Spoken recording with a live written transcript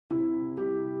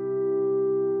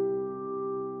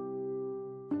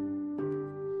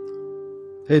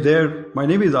Hey there, my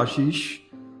name is Ashish.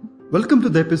 Welcome to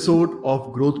the episode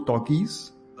of Growth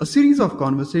Talkies, a series of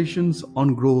conversations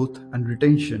on growth and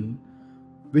retention,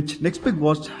 which Next Big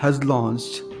Watch has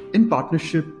launched in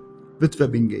partnership with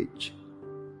WebEngage.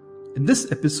 In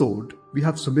this episode, we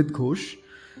have Sumit Ghosh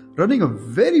running a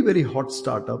very hot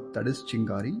startup that is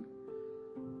Chingari.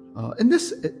 In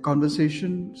this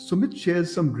conversation, Sumit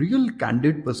shares some real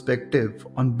candid perspective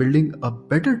on building a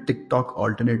better TikTok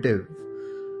alternative.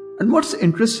 And what's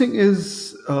interesting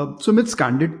is Sumit's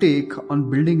candid take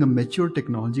on building a mature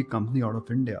technology company out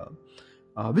of India,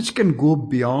 which can go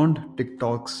beyond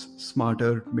TikTok's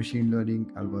smarter machine learning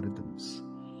algorithms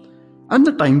and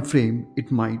the time frame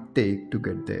it might take to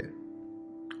get there.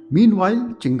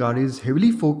 Meanwhile, Chingari is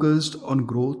heavily focused on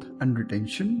growth and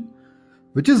retention,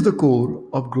 which is the core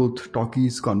of Growth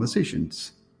Talkies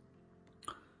conversations.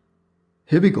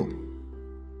 Here we go.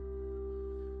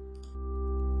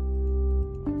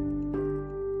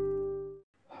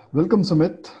 Welcome,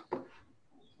 Sumit.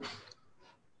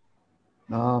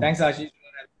 Thanks, Ashish.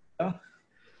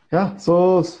 Yeah,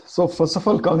 so first of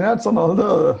all, congrats on all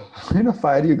the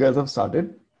fire you guys have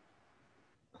started.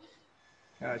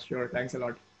 Yeah, sure. Thanks a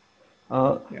lot.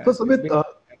 So Sumit,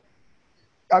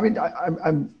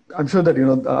 I'm sure that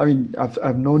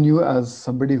I've known you as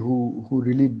somebody who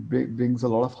really brings a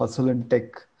lot of hustle and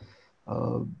tech,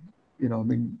 over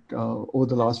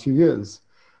the last few years,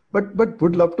 but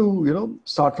would love to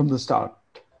start from the start,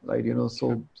 right?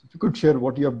 So if you could share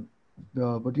what you've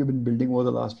been building over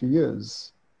the last few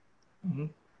years. Mm-hmm.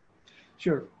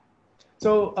 Sure.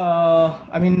 So,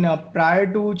 prior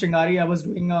to Chingari, I was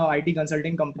doing a IT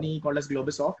consulting company called as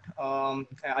Globosoft.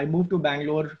 I moved to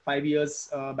Bangalore 5 years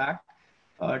back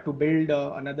to build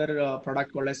another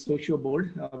product called as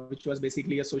SocioBoard, which was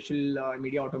basically a social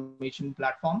media automation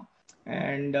platform.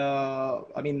 And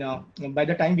by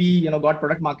the time we got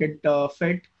product market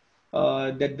fit,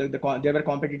 there were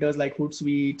competitors like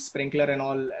Hootsuite, Sprinkler, and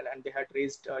all, and they had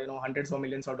raised hundreds of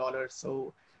millions of dollars.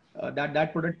 So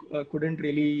that product couldn't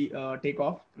really take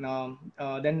off.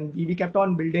 Then we kept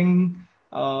on building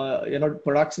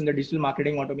products in the digital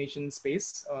marketing automation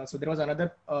space. So there was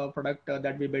another product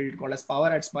that we built called as Power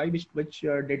at Spy, which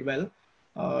did well.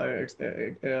 So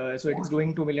it is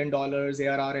doing $2 million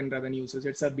ARR in revenue. So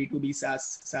it's a B2B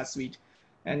SaaS suite.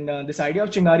 And this idea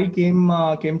of Chingari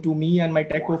came to me and my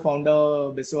tech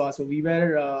co-founder Biswa. So we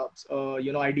were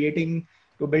ideating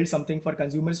to build something for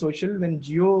consumer social when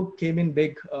Jio came in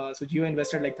big. So Jio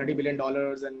invested like $30 billion,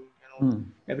 and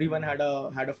everyone had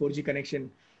a 4G connection.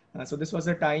 So this was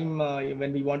a time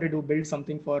when we wanted to build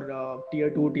something for tier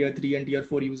 2, tier 3, and tier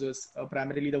 4 users,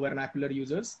 primarily the vernacular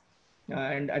users.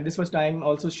 And this was time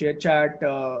also ShareChat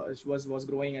was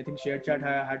growing. I think ShareChat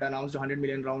had announced 100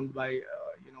 million round by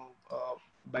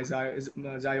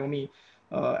Xiaomi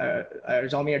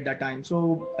at that time.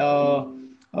 So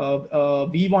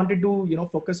we wanted to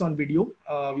focus on video.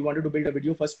 We wanted to build a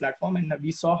video first platform, and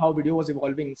we saw how video was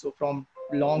evolving. So from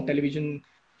long television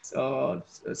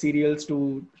serials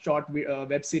to short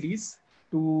web series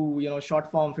to short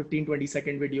form 15-20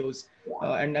 second videos,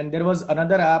 and there was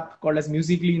another app called as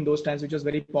Musical.ly in those times, which was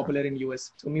very popular in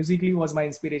US. So Musical.ly was my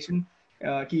inspiration.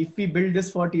 If we build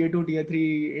this for tier 2, tier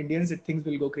 3 Indians, things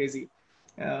will go crazy.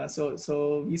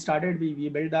 So we started, we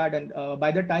built that, and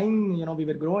by the time we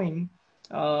were growing,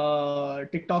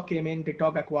 TikTok came in.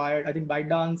 TikTok acquired, I think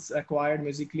ByteDance acquired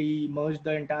Musical.ly, merged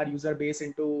the entire user base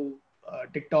into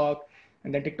TikTok.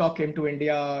 And then TikTok came to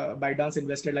India. ByteDance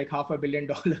invested like $500 million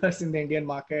in the Indian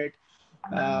market.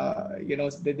 They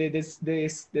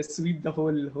sweep the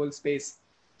whole space.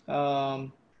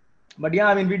 But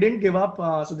yeah, we didn't give up.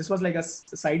 So this was like a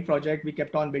side project. We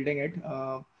kept on building it.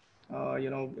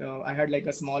 I had like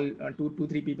a small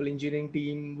 2-3 people engineering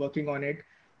team working on it.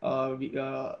 We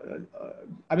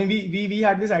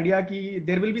had this idea that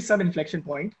there will be some inflection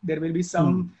point. There will be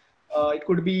some. It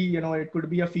could be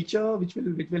a feature which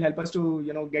will help us to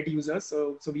get users.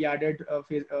 So we added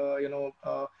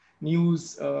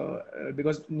news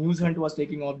because News Hunt was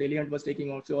taking off, Daily Hunt was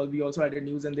taking off. So we also added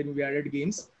news, and then we added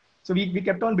games. So we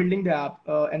kept on building the app,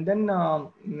 and then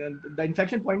the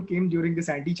inflection point came during this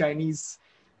anti-Chinese.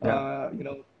 This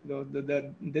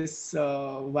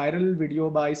viral video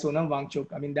by Sonam Wangchuk.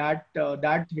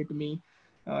 That hit me.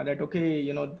 That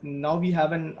okay, now we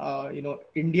have an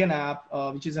Indian app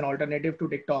which is an alternative to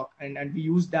TikTok, and we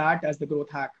use that as the growth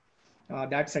hack.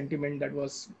 That sentiment that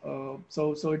was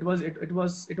so it was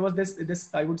this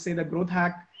I would say the growth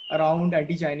hack around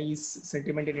anti-Chinese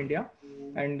sentiment in India,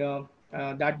 and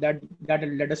that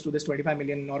led us to this 25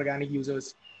 million organic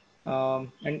users.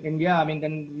 And yeah, I mean,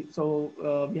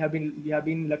 we have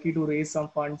been lucky to raise some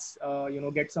funds,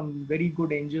 get some very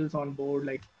good angels on board,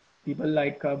 like people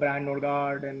like Brand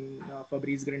Norgard and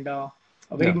Fabrice Grinda,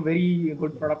 Yeah. very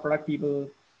good product people,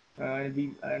 and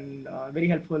very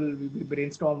helpful. We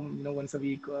brainstorm, once a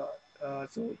week.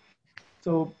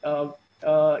 So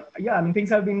yeah, I mean, things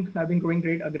have been growing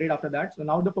great after that. So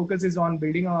now the focus is on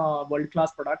building a world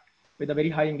class product with a very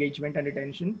high engagement and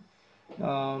retention.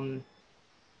 Um,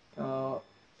 uh,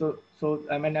 so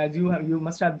I mean, as you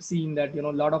must have seen that a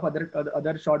lot of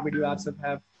other short video apps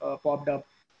have popped up,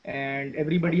 and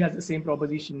everybody has the same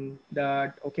proposition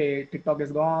that okay, TikTok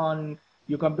is gone.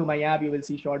 You come to my app, you will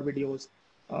see short videos.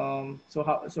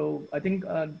 So I think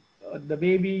the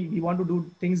way we want to do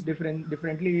things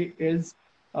differently is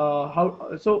how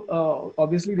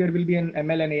obviously there will be an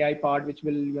ML and AI part which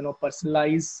will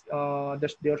personalize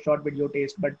their short video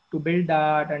taste, but to build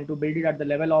that and to build it at the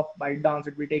level of ByteDance,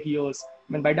 it will take years.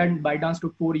 I mean, ByteDance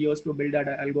took 4 years to build that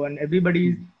algo, and every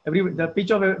the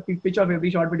pitch of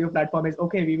every short video platform is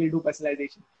okay, we will do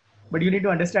personalization, but you need to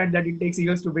understand that it takes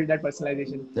years to build that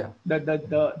personalization. Yeah.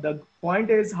 The point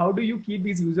is, how do you keep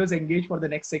these users engaged for the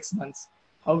next 6 months?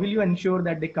 How will you ensure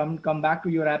that they come back to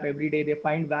your app every day, they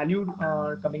find value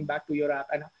coming back to your app,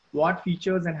 and what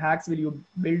features and hacks will you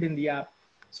build in the app?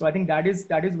 So I think that is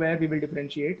where we will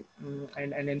differentiate,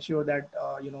 and ensure that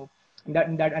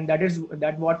that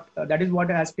is what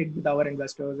has stick with our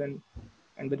investors, and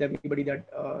with everybody, that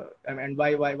and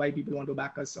why people want to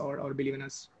back us or believe in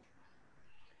us.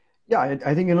 Yeah,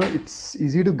 I think it's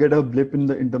easy to get a blip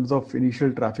in terms of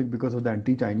initial traffic because of the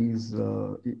anti-Chinese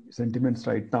sentiments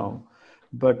right now.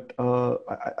 But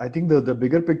I think the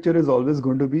bigger picture is always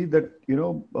going to be that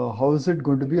how is it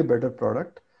going to be a better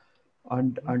product,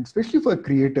 and especially for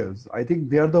creators, I think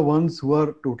they are the ones who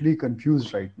are totally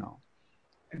confused right now.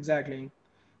 Exactly.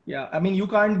 Yeah, I mean, you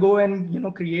can't go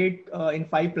and create in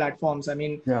 5 platforms. I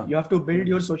mean, Yeah, you have to build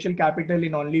your social capital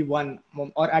in only one,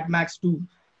 or at max two.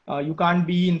 You can't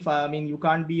be I mean, you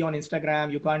can't be on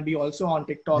Instagram. You can't be also on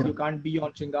TikTok. yeah, You can't be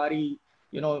on Chingari.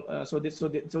 So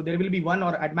there will be one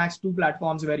or at max two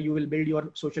platforms where you will build your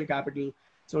social capital.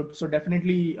 So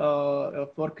definitely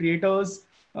for creators,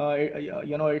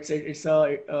 it's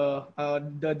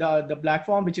the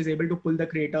platform which is able to pull the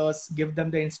creators, give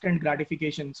them the instant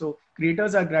gratification. So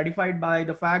creators are gratified by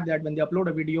the fact that when they upload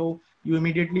a video, you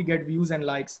immediately get views and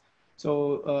likes.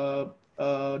 So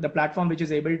the platform which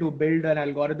is able to build an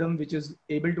algorithm which is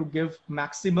able to give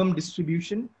maximum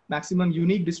distribution, maximum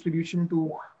unique distribution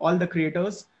to all the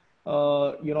creators,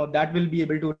 that will be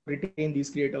able to retain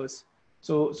these creators.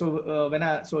 So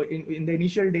in the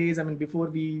initial days, I mean, before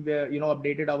we were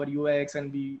updated our UX,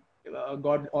 and we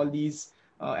got all these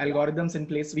algorithms in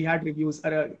place, we had reviews.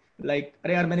 Like,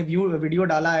 अरे यार मैंने video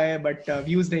डाला है but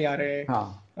views नहीं आ रहे. हाँ,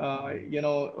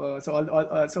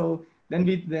 So then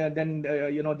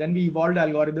we evolved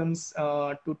algorithms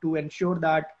to ensure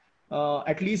that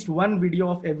at least one video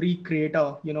of every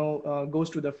creator goes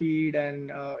to the feed, and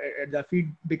the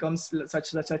feed becomes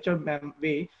such a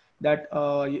way that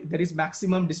there is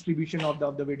maximum distribution of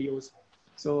the videos.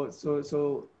 So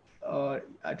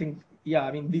I think, yeah,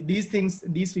 I mean, these things,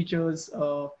 these features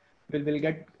will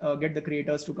get the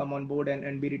creators to come on board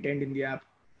and be retained in the app.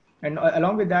 And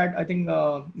along with that, I think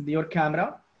your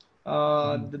camera,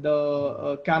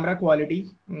 the camera quality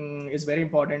is very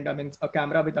important. I mean, a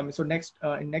camera with, so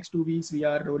in next 2 weeks we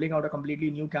are rolling out a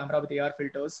completely new camera with AR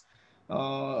filters,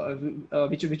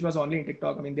 which was only in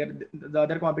TikTok. I mean, the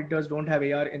other competitors don't have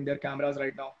AR in their cameras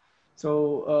right now.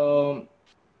 So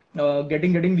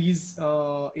getting these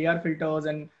AR filters,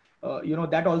 and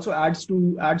that also adds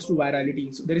to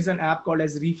virality. So there is an app called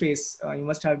as Reface. yeah, You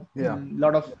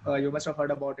must have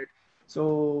heard about it.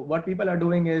 So what people are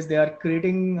doing is they are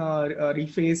creating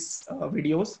Reface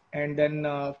videos, and then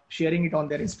sharing it on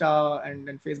their Insta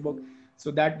and Facebook. So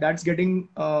that's getting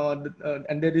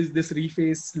and there is this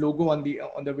Reface logo on the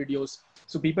videos.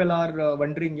 So people are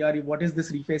wondering, yeah, what is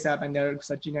this Reface app, and they're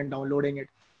searching and downloading it.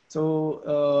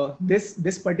 So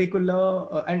this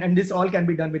particular and this all can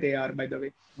be done with AR, by the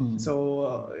way.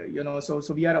 So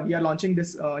we are launching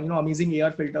this amazing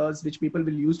AR filters which people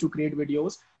will use to create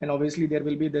videos, and obviously there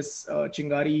will be this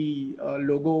Chingari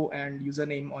logo and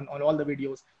username on all the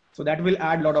videos. So that will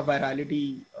add a lot of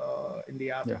virality in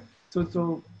the app. yeah.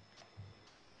 So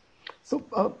So,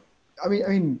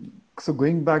 so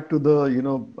going back to the,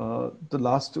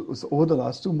 over the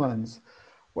last 2 months,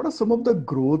 what are some of the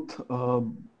growth?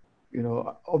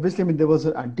 Obviously, I mean, there was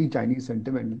an anti-Chinese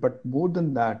sentiment, but more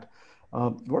than that,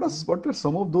 what were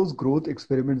some of those growth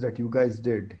experiments that you guys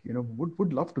did?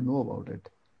 Would love to know about it.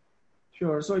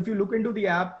 Sure. So if you look into the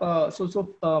app,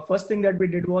 first thing that we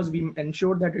did was we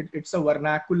ensured that it's a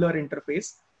vernacular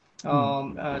interface.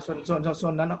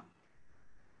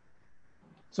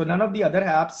 So none of the other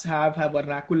apps have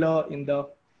vernacular in the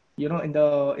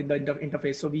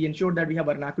interface. So we ensured that we have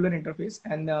vernacular interface,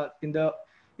 and in the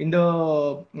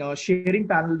sharing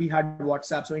panel we had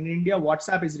WhatsApp. So in India,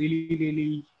 WhatsApp is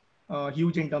really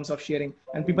huge in terms of sharing,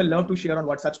 and people love to share on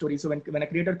WhatsApp stories. So when a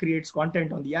creator creates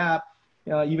content on the app,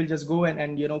 he will just go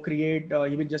and create.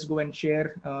 He will just go and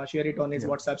share it on his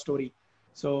WhatsApp story.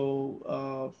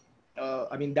 So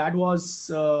I mean that was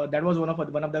one of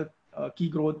the key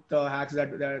growth hacks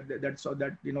that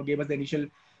gave us the initial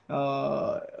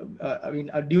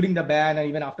during the ban and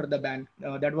even after the ban,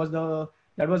 that was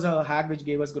a hack which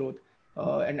gave us growth.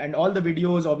 And all the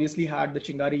videos obviously had the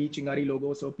Chingari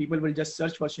logo, so people will just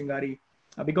search for Chingari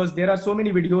because there are so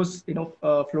many videos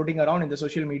floating around in the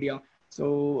social media.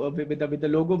 So with the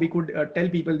logo, we could tell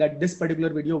people that this particular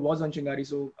video was on Chingari.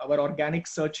 So our organic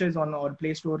searches on our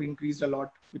Play Store increased a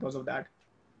lot because of that.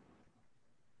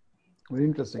 Very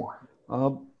interesting.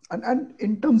 And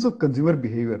in terms of consumer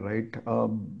behavior, right?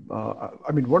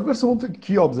 I mean, what were some of the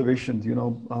key observations,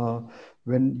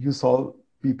 when you saw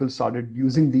people started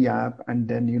using the app, and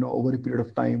then, over a period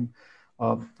of time,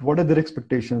 what are their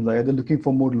expectations? Are they looking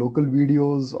for more local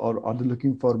videos, or are they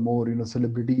looking for more,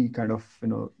 celebrity kind of,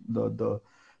 the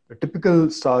typical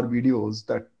star videos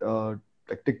that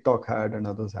like TikTok had and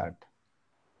others had?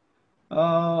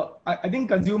 I think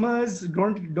consumers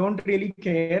don't really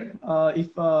care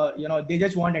if they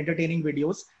just want entertaining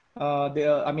videos.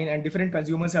 And different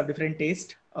consumers have different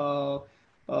taste.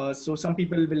 So some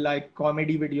people will like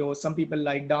comedy videos, some people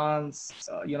like dance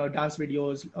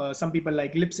videos, some people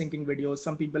like lip syncing videos,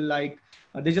 some people like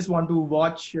they just want to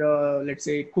watch let's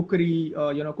say cookery,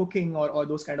 cooking or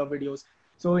those kind of videos.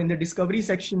 So in the discovery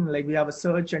section, like we have a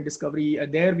search and discovery.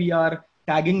 There we are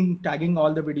tagging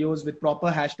all the videos with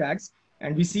proper hashtags,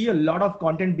 and we see a lot of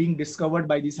content being discovered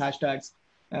by these hashtags.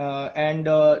 And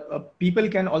people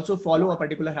can also follow a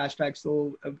particular hashtag.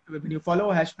 So when you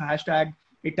follow a hashtag,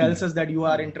 it tells us that you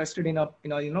are interested in a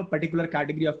particular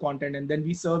category of content, and then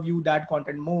we serve you that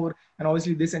content more. And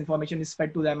obviously, this information is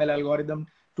fed to the ML algorithm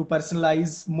to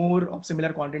personalize more of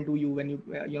similar content to you when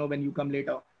you come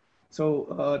later. So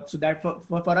that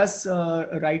for us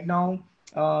right now,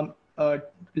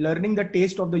 learning the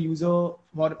taste of the user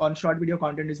on short video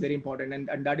content is very important,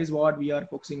 and that is what we are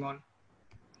focusing on.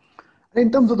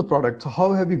 In terms of the product, so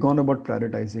how have you gone about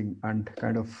prioritizing and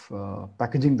kind of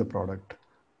packaging the product?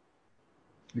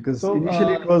 Because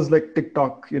initially it was like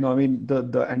TikTok, I mean,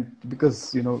 and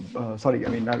because, sorry, I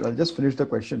mean, I'll just finish the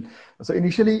question. So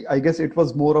initially, I guess it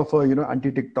was more of a,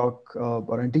 anti-TikTok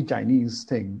or anti-Chinese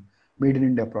thing, made in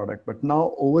India product. But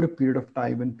now over a period of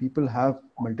time, when people have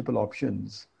multiple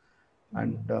options,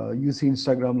 and you see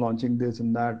Instagram launching this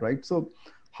and that, right? So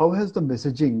how has the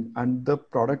messaging and the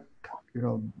product,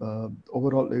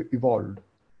 overall evolved?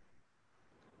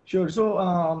 Sure. So,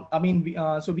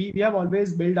 we have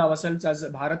always built ourselves as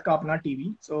Bharat ka apna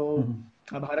TV. So,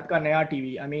 Bharat ka naya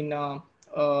TV.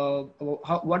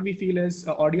 What we feel is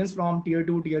audience from tier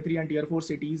 2, tier 3, and tier 4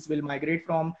 cities will migrate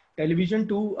from television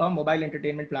to a mobile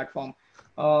entertainment platform.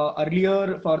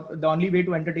 Earlier, for the only way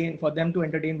for them to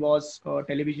entertain was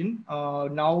television.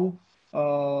 Now,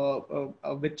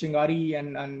 with Chingari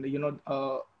and the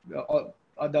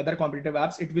other competitive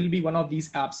apps, it will be one of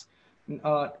these apps.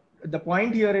 The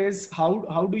point here is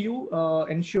how do you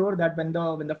ensure that when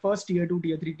the first tier 2,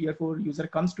 tier 3, tier 4 user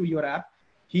comes to your app,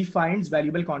 he finds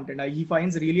valuable content, he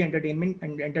finds really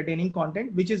entertaining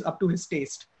content which is up to his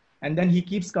taste, and then he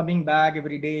keeps coming back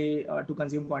every day to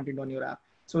consume content on your app.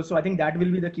 So I think that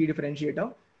will be the key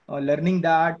differentiator. Learning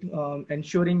that,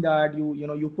 ensuring that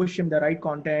you push him the right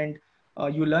content,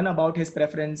 you learn about his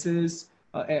preferences,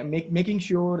 making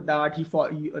sure that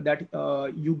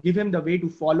you give him the way to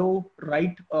follow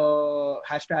right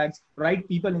hashtags, right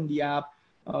people in the app,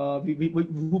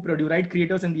 who produce right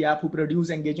creators in the app who produce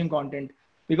engaging content.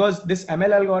 Because this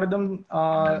ML algorithm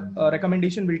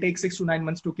recommendation will take 6 to 9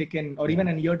 months to kick in, or even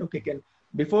a year to kick in.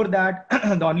 Before that,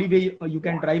 the only way you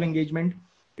can drive engagement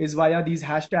is via these these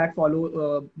hashtags,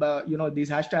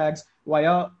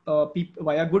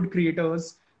 via good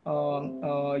creators,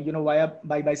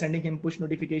 by sending him push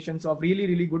notifications of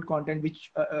really good content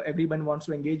which everyone wants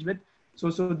to engage with. So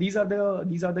these are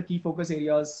the key focus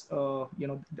areas.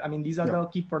 These are the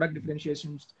key product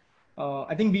differentiations.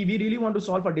 I think we really want to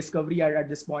solve for discovery at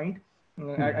this point,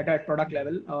 at product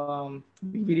level.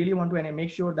 We really want to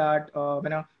make sure that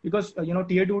because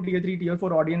tier 2, tier 3, tier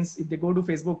 4 audience, if they go to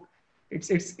Facebook,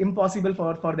 it's impossible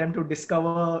for them to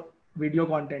discover video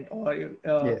content, or even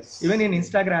Yes. in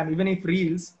Instagram, even if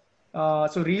Reels.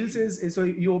 So Reels is so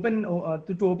you open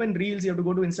to open Reels, you have to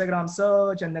go to Instagram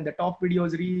search, and then the top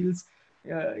videos Reels.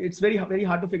 It's very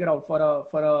hard to figure out for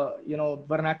a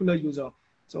vernacular user.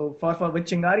 So for with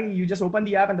Chingari, you just open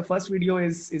the app and the first video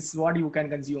is what you can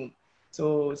consume.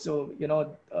 So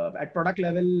at product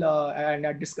level and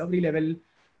at discovery level,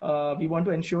 we want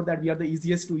to ensure that we are the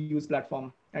easiest to use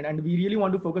platform, and we really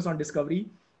want to focus on discovery.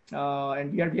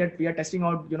 And we are testing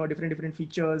out different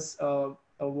features,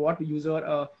 what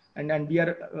user and we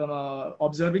are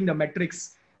observing the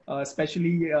metrics,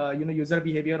 especially user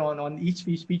behavior on each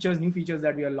features, new features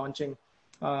that we are launching.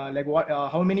 Like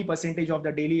how many percentage of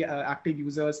the daily active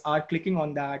users are clicking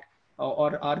on that,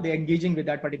 or are they engaging with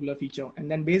that particular feature,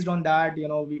 and then based on that,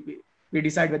 we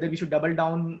decide whether we should double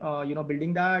down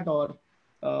building that, or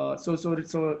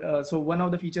so one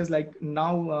of the features like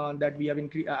now that we have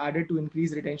added to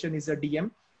increase retention is a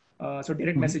DM, so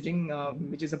direct Mhm. messaging,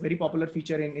 which is a very popular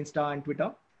feature in Insta and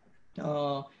Twitter.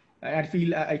 uh, I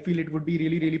feel it would be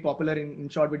really popular in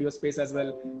short video space as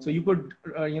well. So you could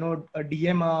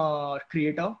DM a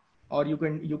creator, or you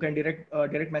can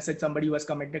direct message somebody who has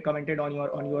commented on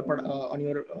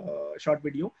your short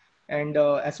video, and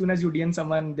as soon as you DM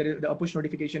someone, a push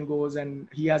notification goes, and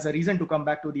he has a reason to come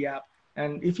back to the app.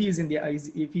 And if he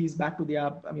is back to the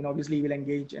app, I mean, obviously he will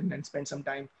engage and spend some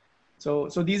time. So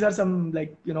these are some,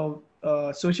 like,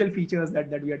 social features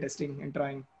that we are testing and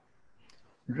trying.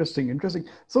 Interesting, interesting.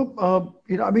 So,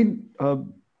 I mean,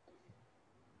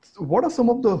 what are some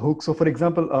of the hooks? So, for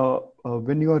example,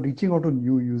 when you are reaching out to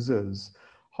new users,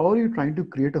 how are you trying to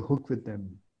create a hook with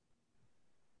them?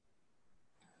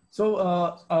 So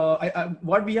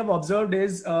what we have observed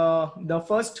is the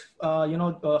first,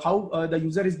 how the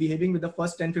user is behaving with the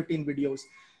first 10-15 videos.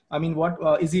 I mean, what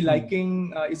is he Hmm.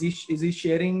 liking? Is he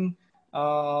sharing?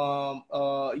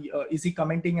 Is he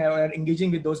commenting or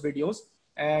engaging with those videos?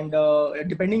 And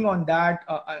depending on that,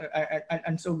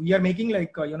 and so we are making,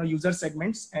 like, user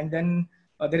segments, and then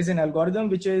there is an algorithm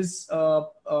which is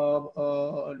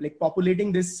like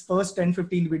populating this first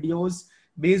 10-15 videos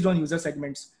based on user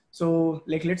segments. So,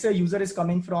 like, let's say a user is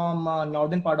coming from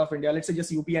northern part of India, let's say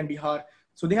just UP and Bihar.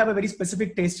 So they have a very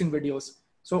specific taste in videos.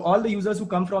 So all the users who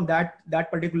come from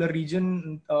that particular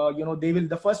region, they will,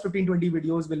 the first 15-20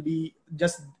 videos will be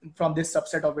just from this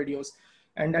subset of videos.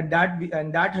 And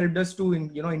that helped us to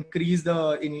increase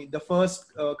the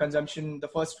first consumption, the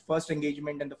first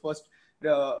engagement, and the first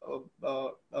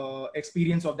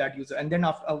experience of that user. And then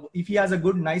after, if he has a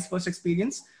good nice first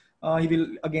experience, he will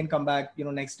again come back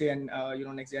next day, and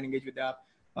engage with the app.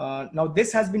 Now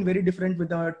this has been very different with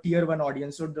the tier 1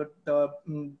 audience. So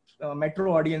the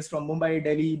metro audience from Mumbai,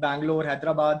 Delhi, Bangalore,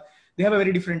 Hyderabad, they have a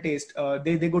very different taste.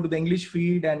 They go to the English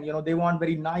feed, and they want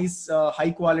very nice,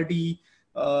 high quality.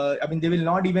 I mean, they will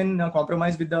not even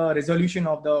compromise with the resolution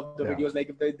of the Yeah. videos. Like,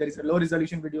 if there is a low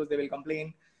resolution videos, they will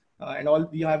complain. And all,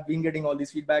 we have been getting all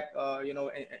this feedback,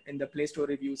 in the Play Store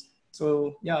reviews.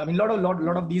 So yeah, I mean, lot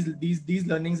of these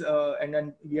learnings, and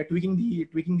then we are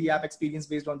tweaking the app experience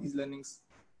based on these learnings.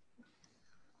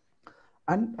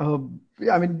 And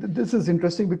yeah, I mean, this is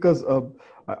interesting because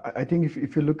I think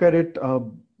if you look at it,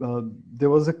 there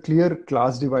was a clear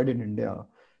class divide in India.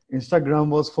 Instagram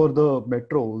was for the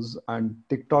metros, and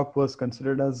TikTok was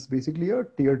considered as basically a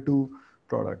tier two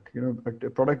product. A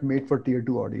product made for tier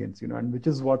two audience. And which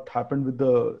is what happened with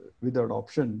the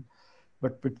adoption.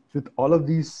 But with all of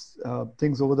these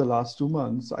things over the last 2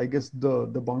 months, I guess the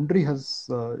boundary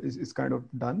is kind of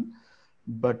done.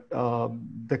 But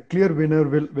the clear winner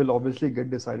will obviously get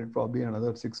decided probably in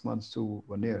another 6 months to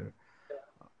 1 year.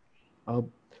 Uh,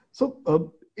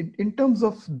 so in terms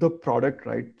of the product,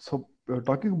 right? So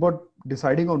talking about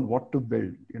deciding on what to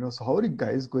build, so how are you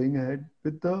guys going ahead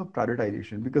with the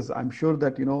prioritization? Because I'm sure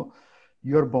that,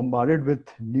 you're bombarded with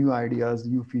new ideas,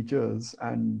 new features,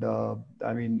 and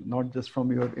I mean, not just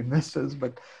from your investors,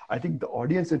 but I think the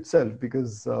audience itself,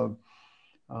 because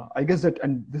I guess that,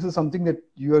 and this is something that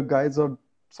you guys are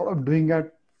sort of doing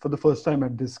at for the first time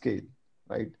at this scale,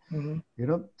 right?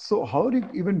 Mm-hmm. So how are you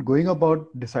even going about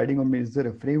deciding on, is there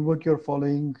a framework you're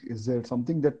following? Is there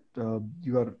something that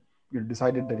you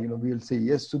decided that, we'll say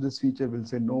yes to this feature, we'll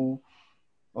say no,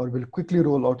 or we'll quickly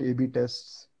roll out A/B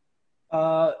tests?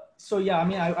 So yeah, I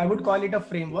mean, I would call it a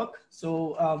framework.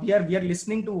 So we are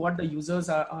listening to what the users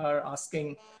are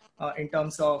asking, in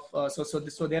terms of,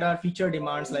 so there are feature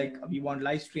demands, like we want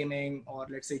live streaming, or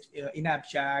let's say in-app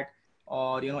chat,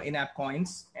 or in-app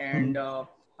coins. And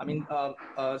I mean,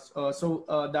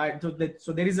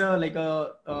 so there is a like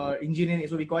a engineering.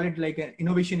 So we call it like an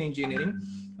innovation engineering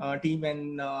team,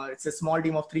 and it's a small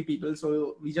team of 3 people.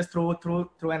 So we just throw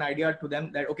an idea to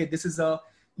them that okay, this is a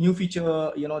new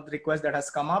feature, the request that has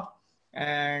come up,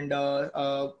 and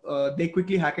they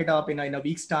quickly hack it up in a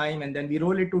week's time, and then we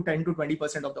roll it to 10 to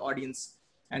 20% of the audience.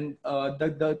 And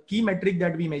the key metric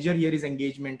that we measure here is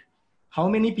engagement. How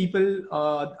many people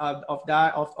of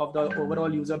the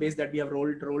overall user base that we have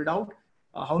rolled out,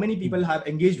 how many people have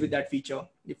engaged with that feature?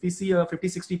 If we see a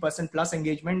 50-60% plus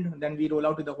engagement, then we roll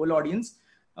out to the whole audience,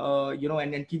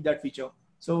 and then keep that feature.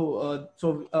 So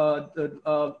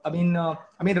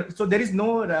there is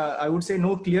no, I would say,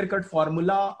 no clear-cut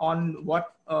formula on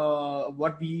what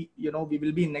we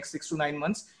will be in next 6 to 9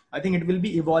 months. I think it will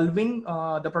be evolving.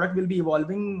 The product will be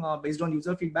evolving based on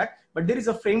user feedback, but there is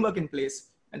a framework in place.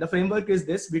 And the framework is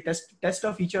this: we test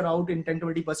a feature out in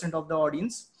 10-20% of the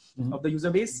audience, of the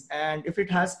user base. And if it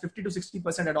has 50 to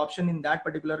 60% adoption in that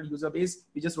particular user base,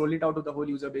 we just roll it out to the whole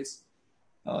user base.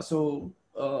 I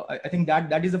think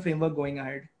that is the framework going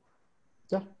ahead.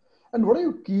 Yeah. And what are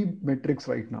your key metrics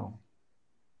right now?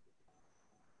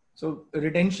 So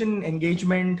retention,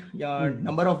 engagement,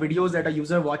 number of videos that a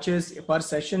user watches per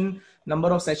session,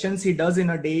 number of sessions he does in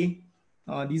a day.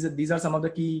 These are some of the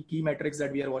key metrics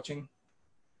that we are watching.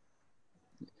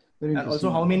 And also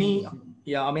how many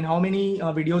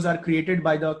videos are created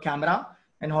by the camera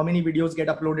and how many videos get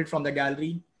uploaded from the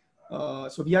gallery.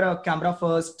 So we are a camera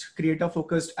first, creator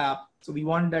focused app. So we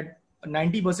want that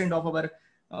 90% of our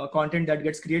content that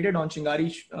gets created on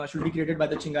Chingari should be created by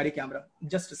the Chingari camera.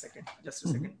 Just a second.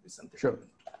 Something. Sure.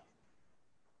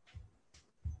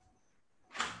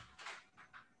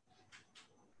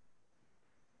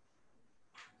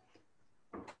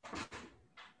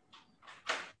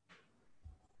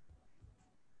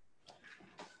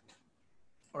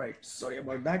 All right. Sorry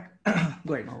about that.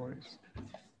 Go ahead. No worries.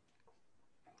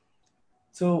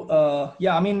 So I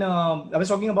was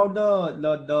talking about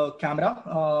the camera.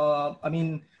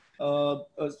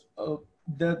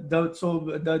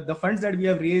 The funds that we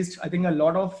have raised, I think a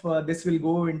lot of this will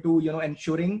go into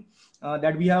ensuring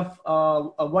that we have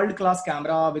a world-class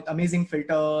camera with amazing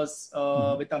filters,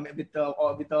 with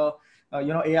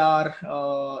AR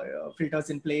filters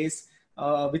in place,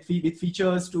 with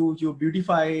features to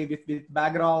beautify with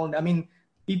background. I mean,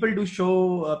 people to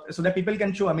show so that people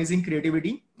can show amazing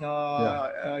creativity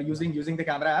using the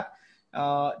camera app.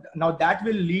 Now that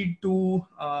will lead to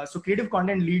so creative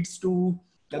content leads to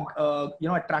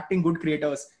attracting good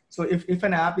creators. So if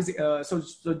an app is so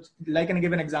like, I can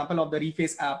give an example of the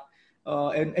Reface app,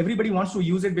 and everybody wants to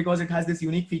use it because it has this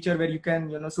unique feature where you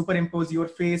can superimpose your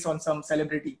face on some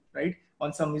celebrity, right,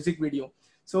 on some music video.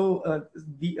 So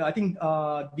I think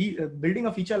building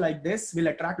a feature like this will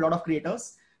attract a lot of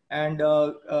creators. And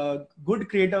good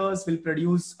creators will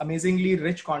produce amazingly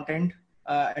rich content,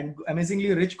 and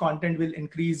amazingly rich content will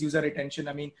increase user retention.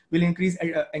 I mean, will increase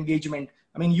engagement.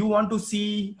 I mean, you want to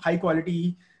see high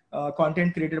quality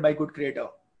content created by good creator.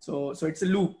 So it's a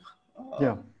loop.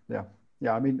 Yeah.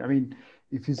 I mean,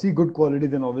 if you see good quality,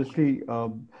 then obviously,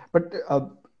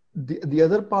 the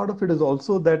other part of it is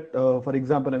also that, for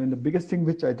example, I mean, the biggest thing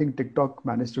which I think TikTok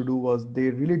managed to do was they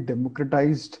really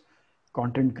democratized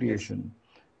content creation.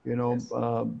 Yes.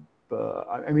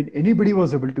 I mean, anybody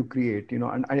was able to create,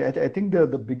 and I think the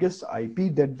biggest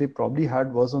IP that they probably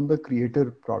had was on the creator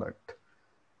product.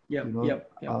 Yeah.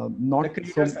 Not the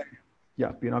creator side.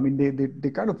 Yeah, I mean, they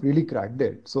kind of really cracked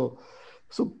it. So,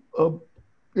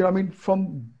 I mean,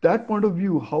 from that point of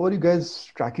view, how are you guys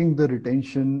tracking the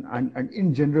retention and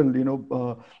in general,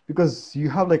 because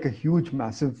you have like a huge,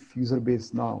 massive user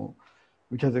base now,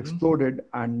 which has exploded,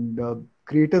 and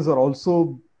creators are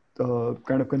also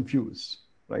kind of confused,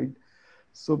 right?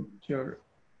 So sure.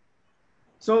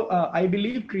 So I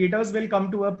believe creators will come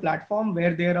to a platform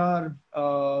where there are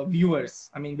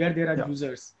viewers. I mean, where there are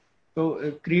users.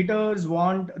 So creators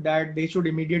want that they should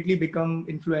immediately become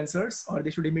influencers, or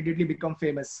they should immediately become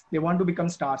famous. They want to become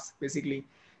stars, basically.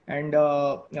 And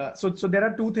so there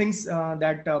are two things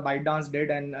that ByteDance did,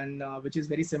 and which is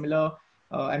very similar.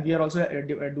 And we are also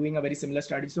doing a very similar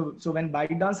strategy. So when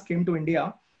ByteDance came to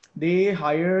India, they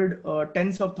hired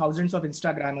tens of thousands of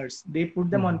Instagrammers. They put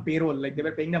them on payroll. Like, they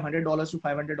were paying them $100 to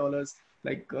 $500,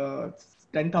 like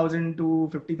 10,000 to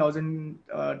 50,000,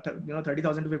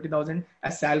 30,000 to 50,000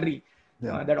 as salary.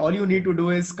 That all you need to do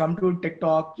is come to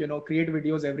TikTok, create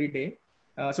videos every day.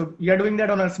 So we are doing that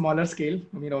on a smaller scale.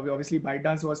 I mean, obviously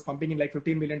ByteDance was pumping in like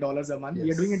 $15 million a month. Yes.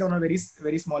 We are doing it on a very,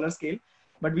 very smaller scale.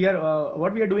 But we are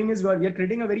what we are doing is we are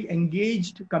creating a very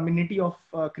engaged community of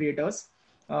creators.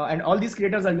 and all these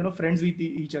creators are friends with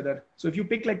each other. So if you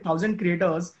pick like 1,000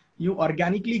 creators, you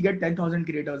organically get 10,000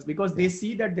 creators, because they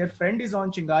see that their friend is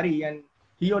on Chingari and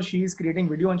he or she is creating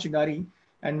video on Chingari.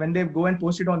 And when they go and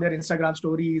post it on their Instagram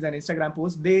stories and Instagram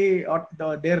posts, they are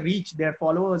their reach, their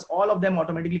followers, all of them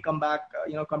automatically come back,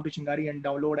 come to Chingari and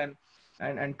download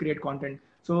and create content.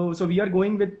 So we are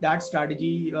going with that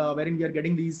strategy, wherein we are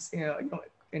getting these micro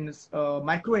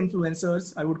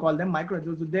influencers. I would call them micro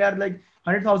influencers. They are like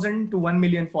 100,000 to 1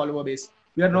 million follower base.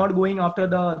 We are not going after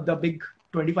the big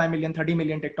 25 million, 30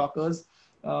 million TikTokers,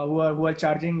 who are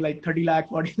charging like 30 lakh,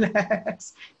 40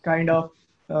 lakhs kind of.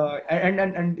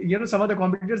 And some of the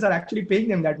competitors are actually paying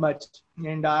them that much,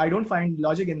 and I don't find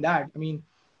logic in that. I mean,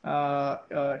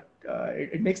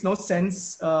 it makes no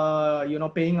sense,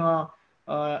 paying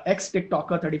ex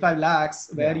TikToker 35 lakhs,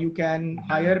 where you can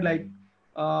hire like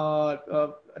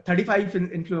 35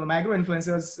 micro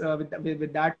influencers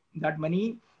with that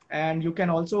money, and you can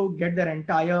also get their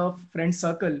entire friend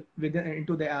circle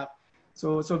into the app.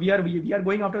 So we are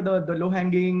going after the low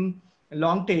hanging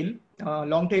long tail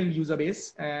user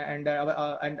base, and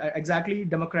exactly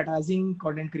democratizing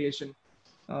content creation.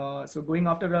 So going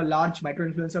after a large micro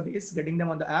influencer base, getting them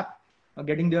on the app,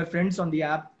 getting their friends on the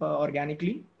app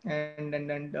organically,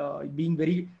 and being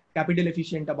very capital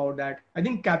efficient about that. I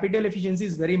think capital efficiency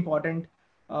is very important,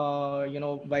 while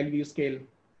we scale.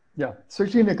 Yeah,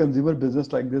 especially in a consumer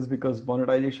business like this, because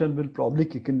monetization will probably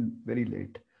kick in very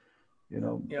late. Yeah.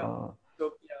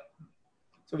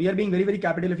 So we are being very, very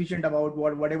capital efficient about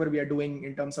whatever we are doing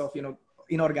in terms of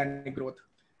inorganic growth.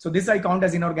 So this I count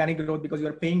as inorganic growth, because you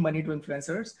are paying money to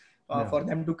influencers for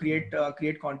them to create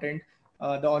content.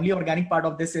 The only organic part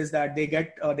of this is that they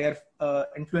get their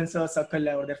influencer circle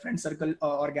or their friend circle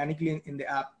organically in the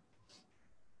app.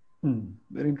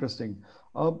 Very interesting.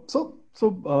 I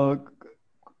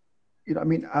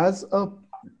mean, I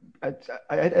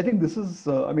think this is,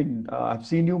 I've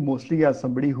seen you mostly as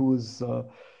somebody who's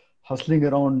hustling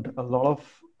around a lot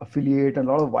of affiliate and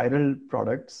a lot of viral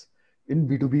products in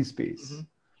B2B space,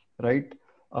 right?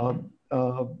 And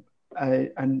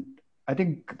I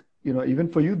think, even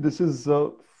for you, this is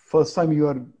the first time you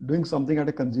are doing something at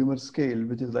a consumer scale,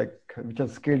 which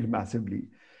has scaled massively.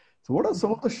 So what are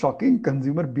some of the shocking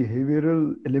consumer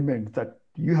behavioral elements that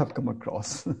you have come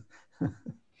across?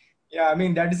 Yeah, I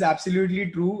mean, that is absolutely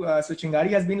true. So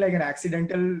Chingari has been like an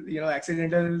accidental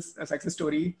success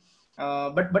story.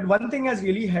 But one thing has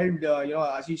really helped,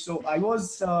 Ashish. So I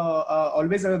was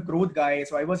always a growth guy.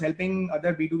 So I was helping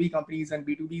other B2B companies and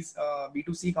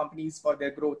B2C companies for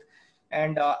their growth.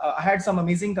 And I had some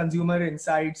amazing consumer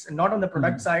insights, not on the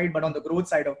product side, but on the growth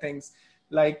side of things.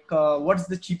 Like, what's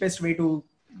the cheapest way to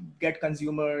get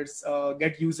consumers,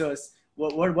 get users?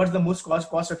 What's the most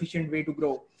cost efficient way to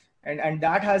grow? And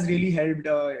that has really helped,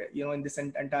 in this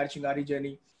entire Chingari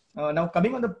journey. Now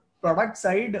coming on the product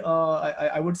side,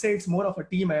 I would say it's more of a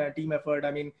team effort.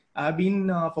 I mean, I have been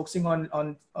focusing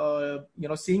on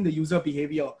seeing the user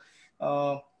behavior.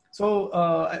 I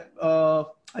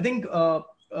think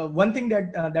one thing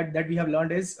that we have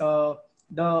learned is,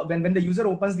 when the user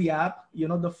opens the app,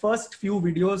 the first few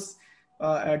videos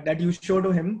that you show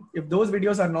to him, if those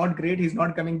videos are not great, he's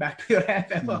not coming back to your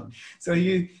app ever. So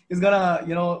he's gonna,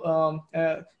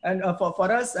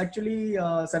 for us actually,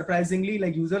 surprisingly,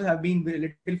 like, users have been a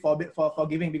little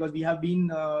forgiving, because we have been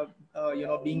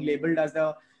being labeled as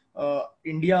the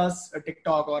India's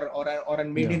TikTok or a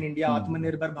made in India,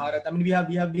 Atmanirbhar Bharat. I mean, we have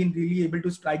been really able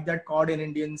to strike that chord in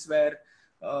Indians, where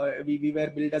we were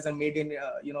built as a made in,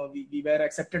 we were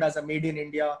accepted as a made in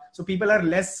India. So people are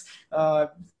less,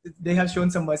 they have shown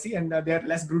some mercy, and they are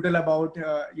less brutal about,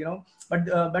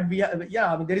 but we have,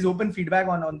 I mean, there is open feedback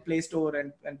on Play Store,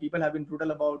 and people have been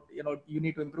brutal about, you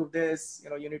need to improve this,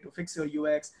 you need to fix your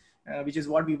UX, which is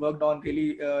what we worked on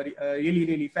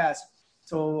really fast.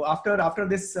 So after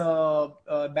this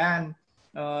ban,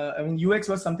 I mean, UX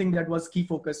was something that was key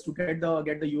focus, to get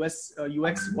the US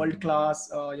UX world class,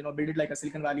 build it like a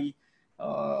Silicon Valley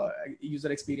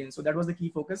user experience. So that was the key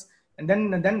focus. And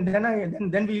then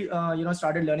we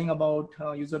started learning about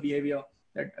user behavior,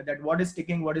 that what is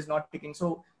ticking, what is not ticking.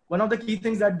 So one of the key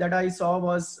things that I saw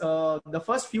was, the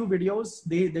first few videos,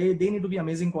 they need to be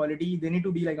amazing quality. They need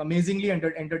to be like amazingly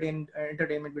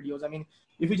entertainment videos. I mean,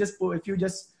 if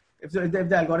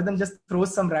the algorithm just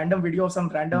throws some random video of some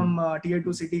random tier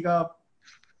 2 city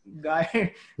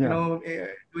guy,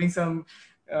 doing some,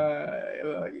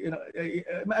 I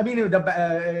mean,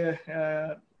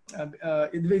 the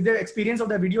experience of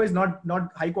the video is not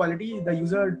high quality, the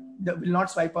user will not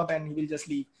swipe up and he will just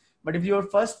leave. But if your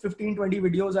first 15-20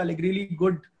 videos are like really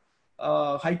good,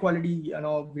 high quality,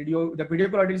 video. The video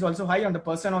quality is also high, and the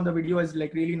person on the video is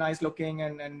like really nice looking,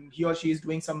 and he or she is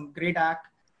doing some great act.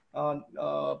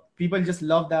 People just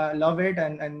love it,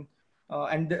 and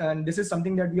this is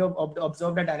something that we have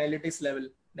observed at analytics level,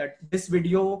 that this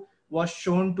video was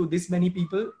shown to this many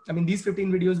people. I mean, these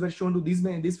 15 videos were shown to these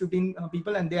 15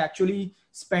 people, and they actually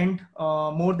spent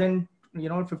more than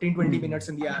 15-20 minutes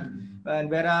in the app. And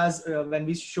whereas when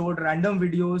we showed random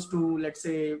videos to, let's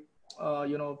say,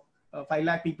 5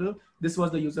 lakh people, this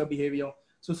was the user behavior.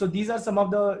 So these are some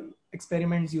of the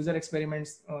user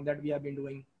experiments that we have been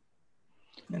doing.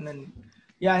 And then,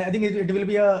 yeah, I think it will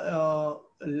be a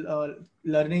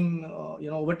learning,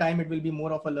 over time it will be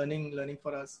more of a learning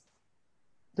for us.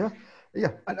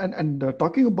 Yeah, and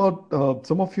talking about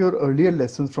some of your earlier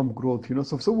lessons from growth,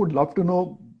 so would love to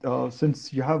know,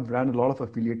 since you have ran a lot of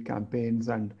affiliate campaigns,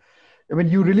 and I mean,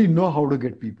 you really know how to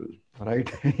get people, right?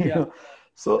 Yeah.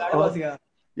 So That was, yeah.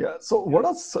 yeah. So what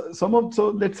are so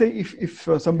let's say if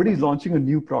somebody is launching a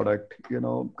new product,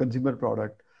 consumer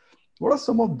product, what are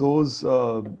some of those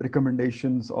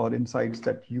recommendations or insights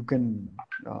that you can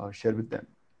share with them?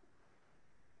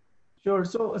 Sure.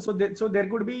 So there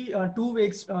could be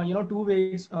ways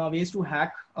to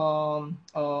hack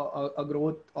a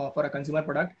growth for a consumer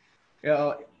product.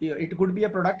 It could be a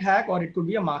product hack, or it could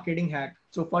be a marketing hack.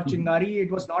 So for Chingari,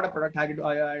 it was not a product hack,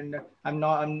 and I'm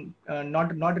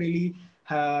not really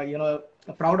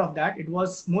proud of that. It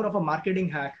was more of a marketing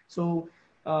hack. So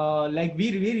like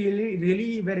we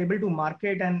really were able to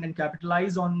market and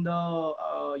capitalize on the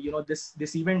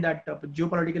this event, that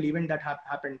geopolitical event that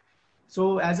happened.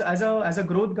 So as a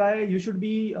growth guy, you should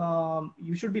be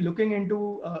looking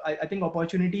into I think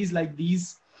opportunities like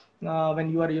these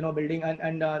when you are building,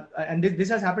 and this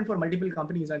has happened for multiple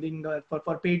companies. I think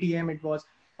for Paytm it was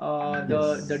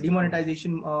the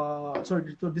demonetization. So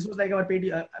this was like our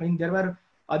Paytm. I mean, there were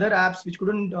other apps which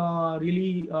couldn't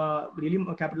really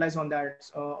capitalize on that.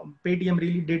 Paytm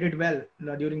really did it well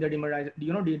during the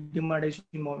demonetization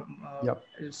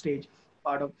stage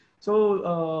part of. So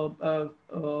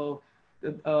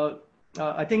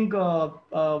I think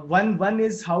one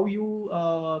is how you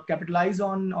capitalize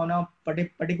on a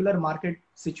particular market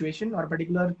situation, or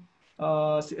particular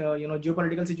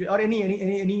geopolitical situation, or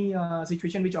any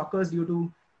situation which occurs due to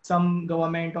some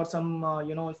government or some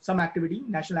some activity,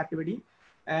 national activity.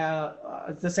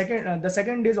 The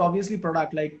second is obviously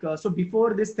product. Like so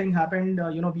before this thing happened,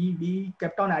 we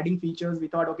kept on adding features. We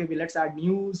thought, okay, let's add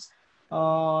news,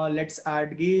 let's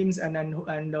add games, and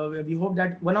we hope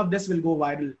that one of this will go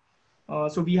viral.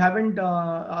 So we haven't,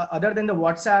 other than the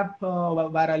WhatsApp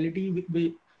virality,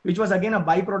 which was again a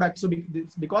byproduct. So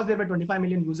because there were 25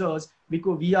 million users,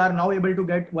 we are now able to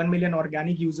get 1 million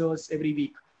organic users every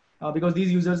week, because these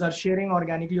users are sharing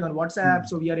organically on WhatsApp.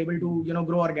 So we are able to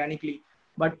grow organically.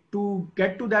 But to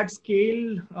get to that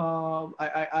scale,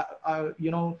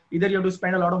 either you have to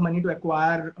spend a lot of money to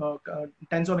acquire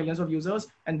tens of millions of users,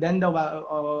 and then the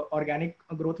organic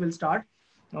growth will start,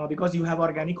 because you have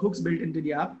organic hooks built into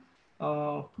the app.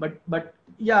 But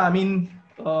yeah, I mean,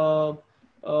 the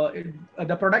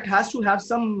product has to have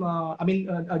some. I mean,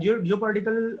 a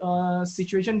geopolitical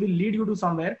situation will lead you to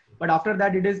somewhere, but after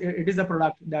that, it is a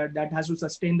product that has to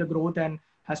sustain the growth and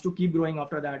has to keep growing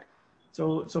after that.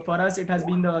 So for us, it has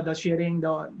been the sharing,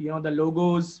 the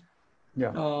logos,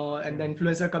 and the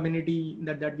influencer community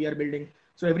that we are building.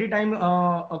 So every time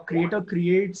a creator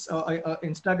creates a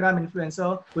Instagram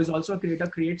influencer who is also a creator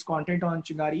creates content on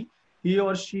Chingari, he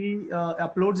or she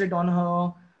uploads it on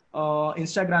her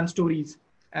Instagram stories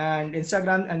and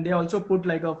Instagram, and they also put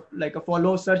like a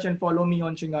follow, search and follow me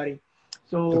on Chingari.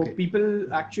 So people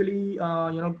actually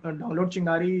download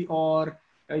Chingari, or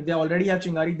they already have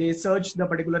Chingari, they search the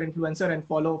particular influencer and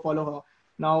follow her.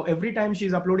 Now, every time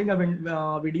she's uploading a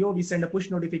video, we send a push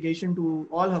notification to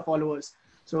all her followers.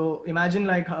 So imagine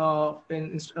like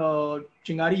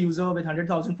Chingari user with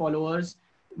 100,000 followers,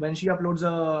 when she uploads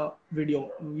a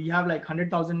video, we have like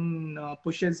 100,000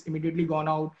 pushes immediately gone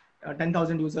out,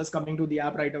 10,000 users coming to the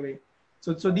app right away.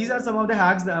 So these are some of the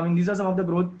hacks. These are some of the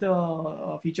growth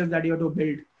features that you have to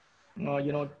build,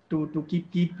 to keep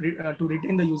to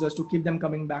retain the users, to keep them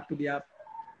coming back to the app.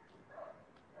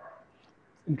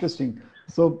 Interesting.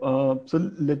 So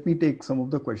let me take some of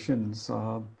the questions.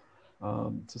 So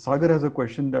Sagar has a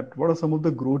question that what are some of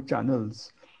the growth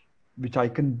channels which I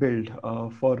can build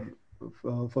for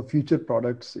future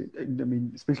products? I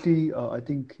mean, especially I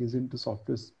think he's into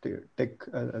software tech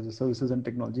as a services and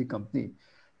technology company.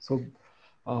 So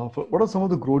what are some of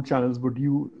the growth channels would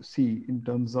you see in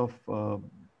terms of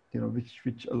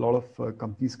which a lot of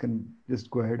companies can just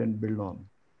go ahead and build on?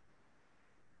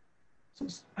 So,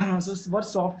 so for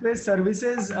software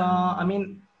services, I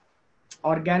mean,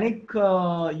 organic,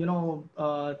 so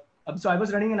I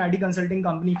was running an IT consulting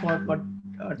company for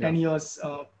 10 years.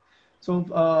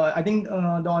 I think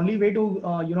the only way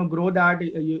to grow that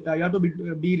you have to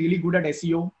be really good at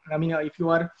SEO. I mean, if you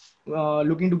are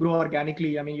looking to grow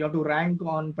organically, I mean, you have to rank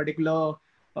on particular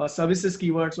services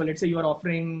keywords. So let's say you are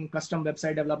offering custom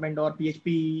website development or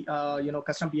PHP,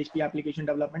 custom PHP application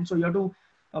development. So you have to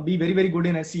be very good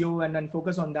in SEO and then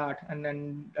focus on that, and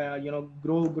then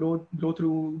grow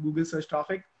through Google search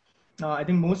traffic. I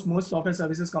think most software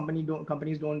services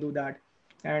companies don't do that.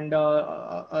 And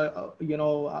or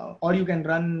you can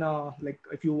run like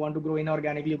if you want to grow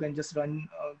inorganically, you can just run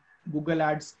Google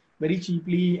ads very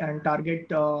cheaply and target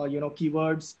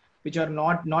keywords which are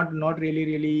not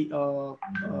really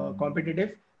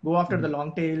competitive. Go after the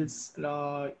long tails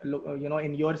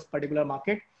in your particular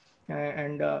market.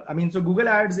 And I mean, so Google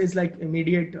ads is like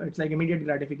immediate, it's like immediate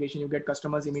gratification. You get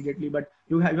customers immediately, but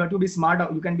you have to be smart.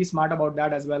 You can be smart about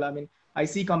that as well. I mean, I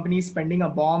see companies spending a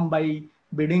bomb by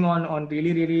bidding on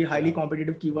really highly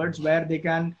competitive keywords where they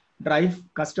can drive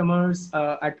customers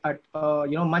at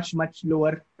much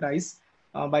lower price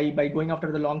by going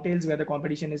after the long tails where the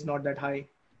competition is not that high.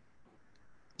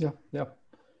 Yeah.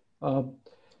 Uh,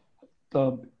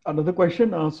 Another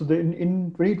question.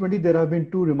 In 2020, there have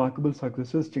been two remarkable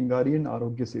successes, Chingari and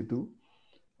Arogya Setu.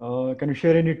 Can you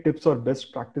share any tips or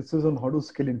best practices on how to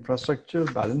scale infrastructure,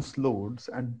 balance loads,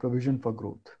 and provision for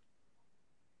growth?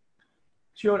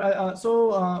 Sure.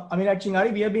 I mean, at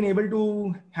Chingari, we have been able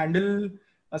to handle.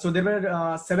 So there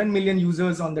were 7 million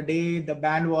users on the day the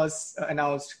ban was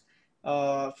announced.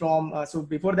 So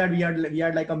before that, we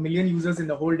had like a million users in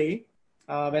the whole day.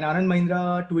 When Anand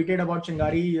Mahindra tweeted about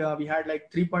Chingari, we had like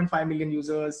 3.5 million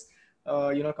users,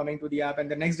 coming to the app.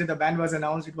 And the next day the ban was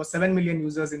announced, it was 7 million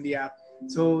users in the app.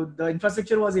 So the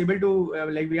infrastructure was able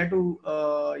to we had to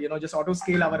just auto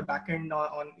scale our backend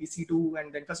on EC2,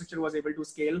 and the infrastructure was able to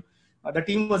scale. The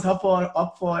team was up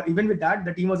for even with that,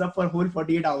 the team was up for whole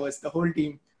 48 hours. The whole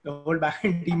team, the whole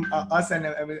backend team, us and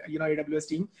AWS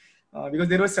team. Because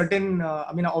there was certain,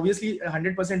 I mean, obviously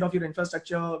 100% of your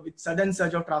infrastructure with sudden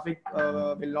surge of traffic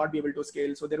will not be able to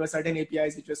scale. So there were certain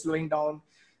APIs which were slowing down,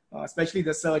 especially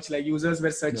the search, like users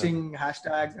were searching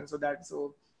hashtags and so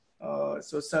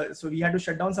we had to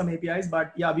shut down some APIs,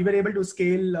 but yeah, we were able to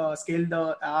scale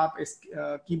the app,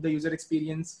 keep the user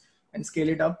experience and scale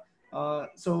it up.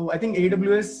 So I think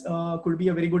AWS could be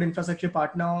a very good infrastructure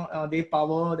partner. They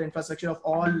power the infrastructure of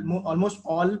almost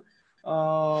all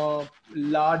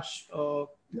large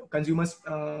consumer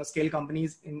scale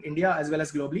companies in India as well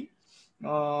as globally.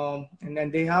 And then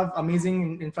they have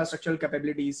amazing infrastructural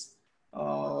capabilities.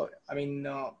 I mean,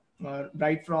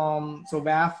 right from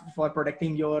WAF for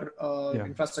protecting your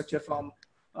infrastructure from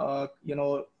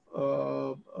DDoS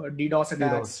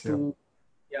attacks to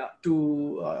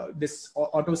this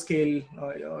auto scale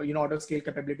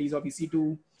capabilities of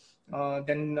EC2.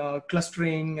 Then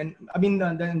clustering, and I mean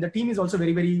then the team is also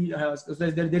very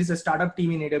there is a startup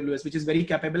team in AWS which is very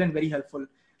capable and very helpful.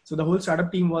 So the whole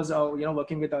startup team was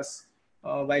working with us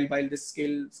while this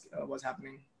scale was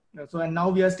happening. And now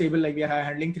we are stable, like we are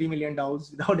handling 3 million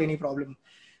DAOs without any problem.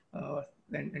 The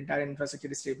entire infrastructure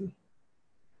is stable.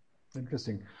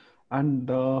 Interesting. And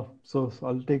so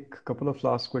I'll take a couple of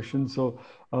last questions. So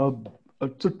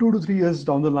 2 to 3 years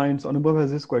down the line, so Anubhav has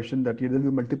this question that there will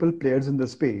be multiple players in the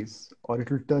space, or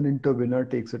it will turn into winner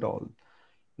takes it all.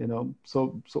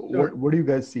 So Sure. what do you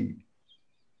guys see?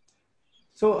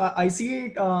 So I see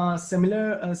it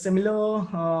similar.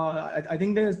 I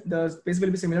think the space will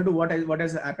be similar to what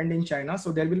has happened in China.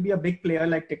 So there will be a big player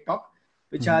like TikTok,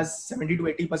 which has 70 to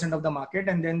 80% of the market,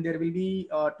 and then there will be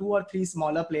 2 or 3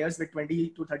 smaller players with 20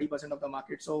 to 30% of the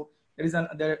market. So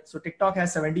so TikTok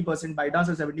has 70%, ByteDance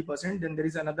has 70%. Then there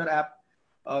is another app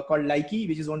called Likey,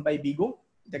 which is owned by Bigo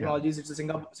Technologies. It's a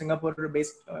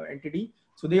Singapore-based entity.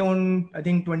 So they own, I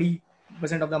think, 20%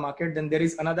 of the market. Then there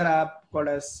is another app called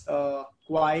as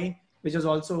Kwai, which has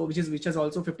also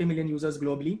 50 million users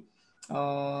globally,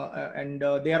 and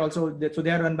they are also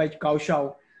they are run by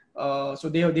Kaoshao. So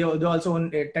they also own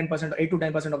 10%, 8 to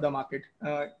 10% of the market.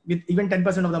 With even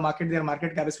 10% of the market, their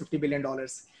market cap is $50 billion.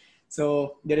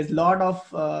 So there is a lot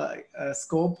of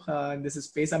scope in this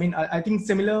space. I mean, I think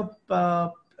similar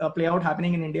play out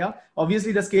happening in India.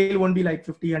 Obviously, the scale won't be like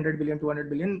 50, 100 billion, 200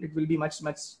 billion. It will be much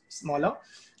smaller.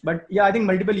 But yeah, I think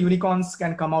multiple unicorns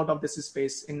can come out of this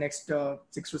space in next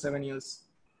 6 to 7 years.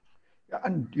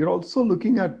 And you're also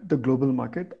looking at the global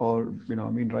market, or I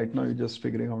mean, right now you're just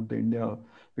figuring out the India,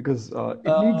 because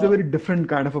it needs a very different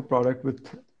kind of a product with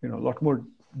a lot more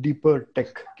deeper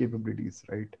tech capabilities,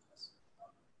 right?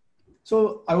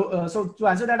 So to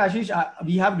answer that, Ashish,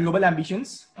 we have global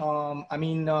ambitions.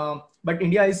 But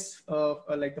India is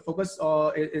like the focus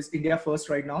is India first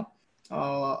right now.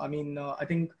 I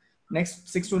think next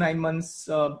 6 to 9 months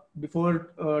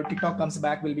before TikTok comes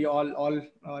back will be all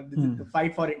the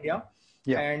fight for India.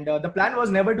 Yeah. And the plan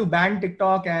was never to ban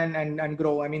TikTok and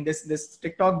grow. I mean, this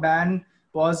TikTok ban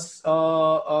was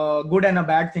good and a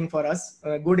bad thing for us.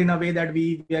 Good in a way that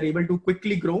we are able to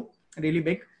quickly grow really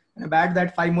big, and bad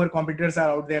that 5 more competitors are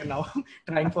out there now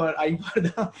trying for eyeing for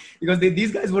the because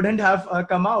these guys wouldn't have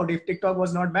come out if TikTok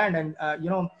was not banned. And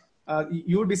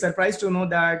you would be surprised to know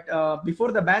that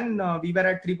before the ban we were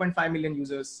at 3.5 million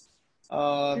users.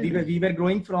 We were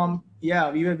growing from we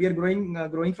are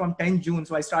growing from 10 June.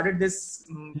 So I started this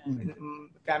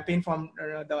campaign from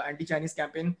the anti-Chinese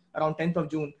campaign around 10th of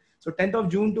June. So 10th of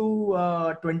June to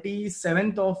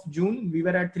 27th of June, we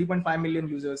were at 3.5 million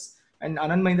users. And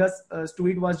Anand Mahindra's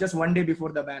tweet was just one day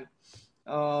before the ban.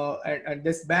 And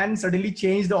this ban suddenly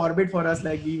changed the orbit for us.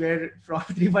 Like we were from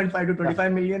 3.5 to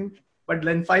 25 million, but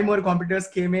then 5 more competitors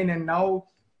came in, and now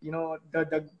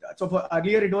so for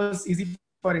earlier it was easy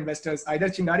for investors, either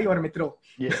Chingari or Mitro.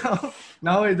 Yeah.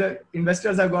 Now the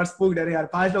investors have got spooked. Arey yaar,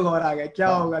 5 log aur aa gaye, kya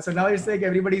hoga? So now it's like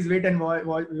everybody's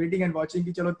waiting and watching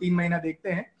कि चलो 3 महीना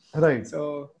देखते हैं. Right.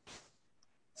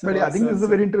 But yeah, I think this is a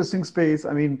very interesting space.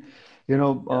 I mean,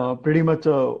 pretty much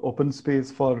a open space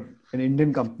for an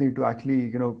Indian company to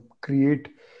actually, create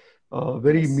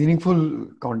very meaningful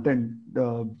content.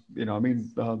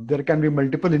 There can be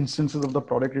multiple instances of the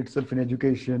product itself in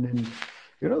education, and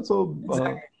so.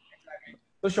 Exactly.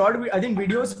 So I think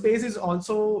video space is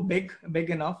also big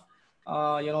enough.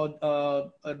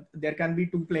 There can be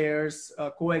two players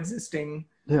coexisting,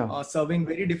 serving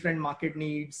very different market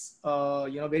needs,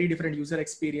 very different user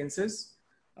experiences,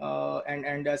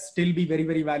 and still be very,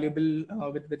 very valuable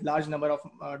with large number of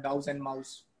DAOs and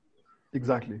MAUs.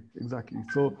 Exactly.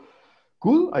 So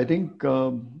cool. I think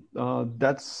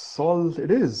that's all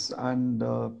it is. And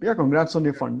congrats on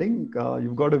your funding.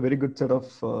 You've got a very good set of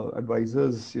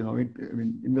advisors,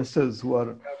 investors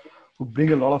who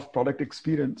bring a lot of product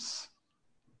experience.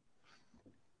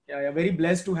 Yeah, very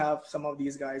blessed to have some of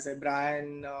these guys, like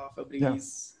Brian,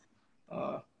 Fabrice.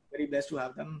 Very blessed to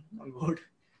have them on board.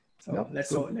 So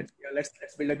let's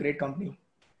build a great company.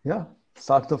 Yeah,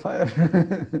 start the fire.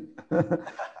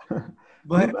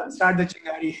 Go ahead, start the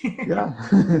Chingari. Yeah.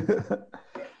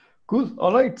 Cool.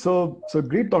 All right. So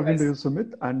great talking to you,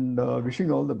 Sumit, and wishing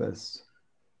you all the best.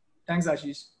 Thanks,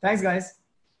 Ashish. Thanks, guys.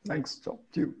 Thanks.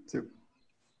 See you.